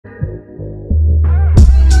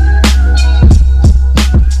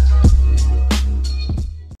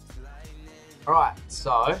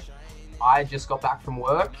I just got back from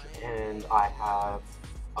work and I have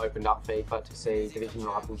opened up Fifa to see Division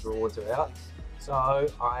Rivals rewards are out. So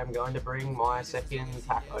I'm going to bring my second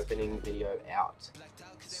pack opening video out.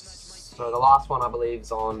 So the last one I believe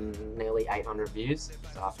is on nearly 800 views,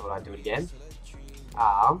 so I thought I'd do it again.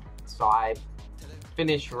 So I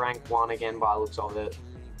finished rank 1 again by the looks of it,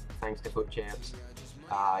 thanks to Foot Champs.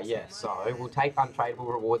 Yeah, so we'll take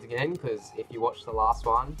untradeable rewards again, because if you watched the last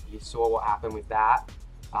one, you saw what happened with that.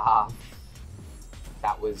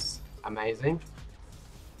 That was amazing.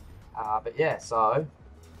 But yeah, so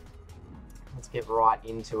let's get right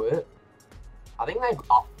into it. I think they've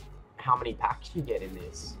upped how many packs you get in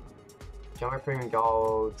this. Jumbo Premium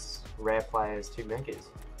Golds, Rare Players, 2 Megas.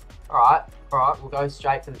 Alright, we'll go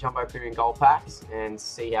straight to the Jumbo Premium Gold packs and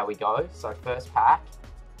see how we go. So first pack.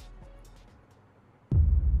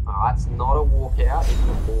 Alright, it's not a walkout, it's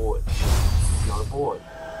a board. It's not a board.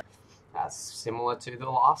 That's similar to the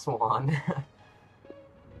last one.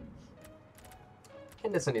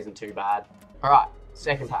 Henderson isn't too bad. Alright,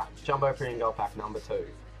 second pack. Jumbo Premium Gold pack number 2.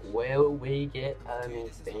 Will we get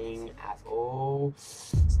anything at all?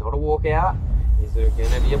 It's not a walkout. Is it going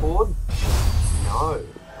to be a board? No.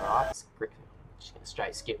 Alright, just gonna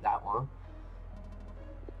straight skip that one.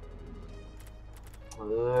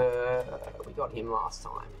 We got him last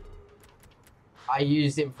time. I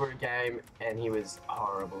used him for a game and he was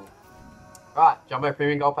horrible. Right, Jumbo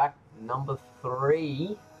Premium Gold pack number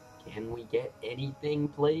 3. Can we get anything,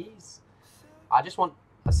 please? I just want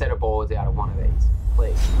a set of boards out of one of these,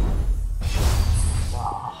 please.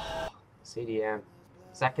 CDM.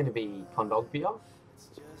 Is that going to be Kondogbia?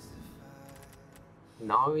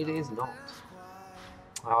 No, it is not.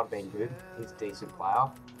 That would have been good. He's a decent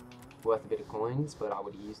player. Worth a bit of coins, but I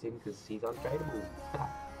would have used him because he's untradeable.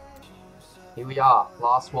 Here we are,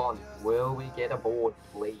 last one. Will we get a board,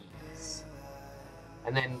 please?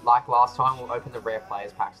 And then, like last time, we'll open the Rare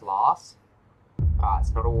Players packs last. Alright,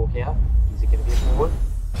 it's not a walkout. Is it going to be a board?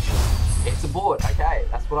 It's a board, okay.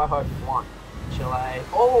 That's what I hoped for. 1. Chile.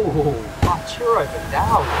 Oh! Arturo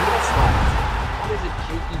Vidal. Yes, that is a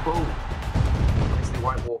cheeky pull. Obviously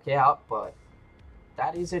won't walk out, but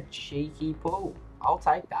that is a cheeky pull. I'll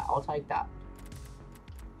take that. I'll take that.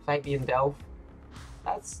 Fabian Delph.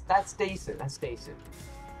 That's decent. That's decent.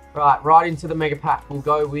 Right into the mega pack. We'll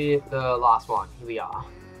go with the last one. Here we are.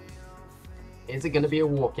 Is it going to be a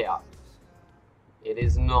walkout? It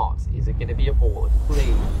is not. Is it going to be a board?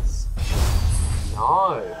 Please.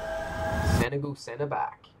 No. Senegal centre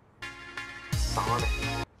back. Sane.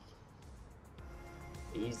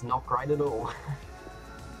 He's not great at all.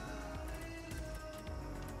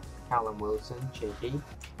 Callum Wilson, cheeky.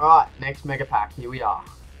 Alright, next mega pack. Here we are.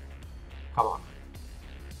 Come on.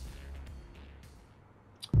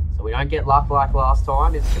 So we don't get luck like last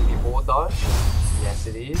time. It's going to be a board though. Yes,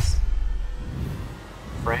 it is.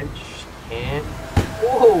 French. Cam.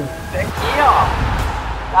 Oh, Fekir!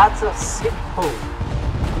 That's a sick pull.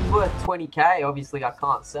 He's worth 20k. Obviously, I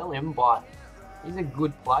can't sell him, but he's a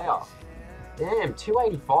good player. Damn,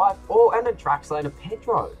 285. Oh, and a Traxlater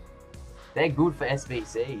Pedro. They're good for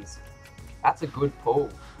SBCs. That's a good pull.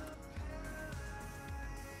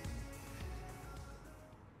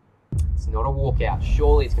 It's not a walkout.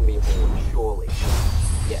 Surely it's going to be a board. Surely.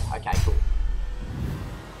 Yeah, okay, cool.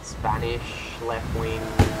 Spanish, left wing,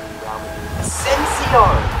 Asensio!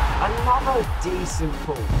 Another decent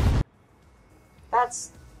pull.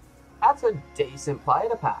 That's a decent player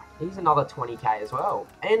to pack. He's another 20k as well.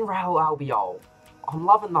 And Raul Albiol. I'm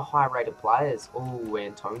loving the high rated players. Oh,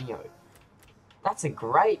 Antonio. That's a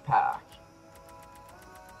great pack.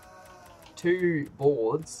 2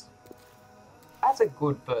 boards. That's a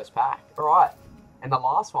good first pack. Alright. And the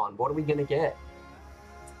last one, what are we going to get?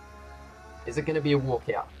 Is it going to be a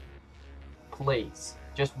walkout? Please.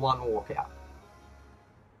 Just one walkout.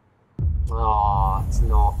 Oh, it's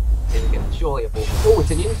not. Is it going to surely a ball? Oh,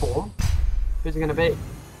 it's an inform. Who's it going to be?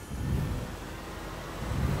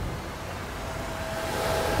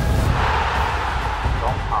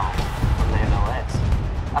 From the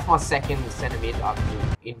MLS. That's my second centre mid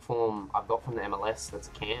inform I've got from the MLS. That's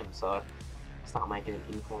a Cam, so start making an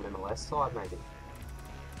inform MLS side maybe.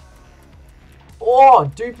 Oh,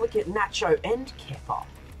 duplicate Nacho and Kepa.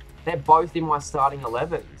 They're both in my starting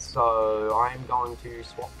 11, so I am going to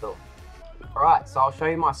swap them. Alright, so I'll show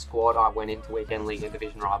you my squad I went into Weekend League and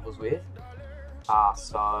Division Rivals with.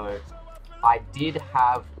 So I did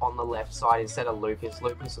have on the left side, instead of Lucas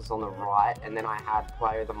was on the right, and then I had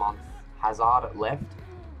Player of the Month Hazard at left,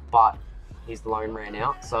 but his loan ran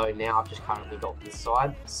out, so now I've just currently got this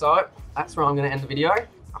side. So that's where I'm going to end the video. I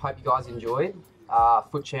hope you guys enjoyed.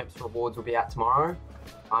 Foot Champs rewards will be out tomorrow.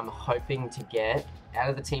 I'm hoping to get out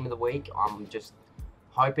of the team of the week, I'm just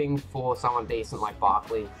hoping for someone decent like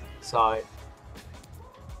Barkley. So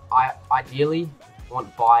I ideally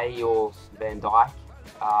want Bailly or Van Dijk.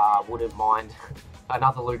 Wouldn't mind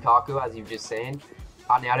another Lukaku, as you've just seen.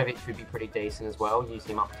 Arnautovic would be pretty decent as well. Use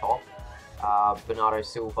him up top. Bernardo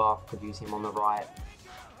Silva, could use him on the right.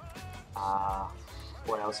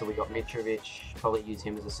 What else have we got? Mitrovic, probably use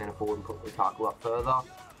him as a centre forward and put Lukaku up further.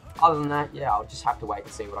 Other than that, yeah, I'll just have to wait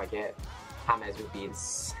and see what I get. James would be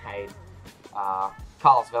insane.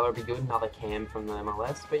 Carlos Vela would be good, another cam from the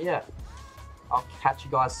MLS. But yeah, I'll catch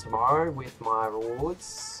you guys tomorrow with my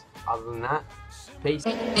rewards. Other than that, peace.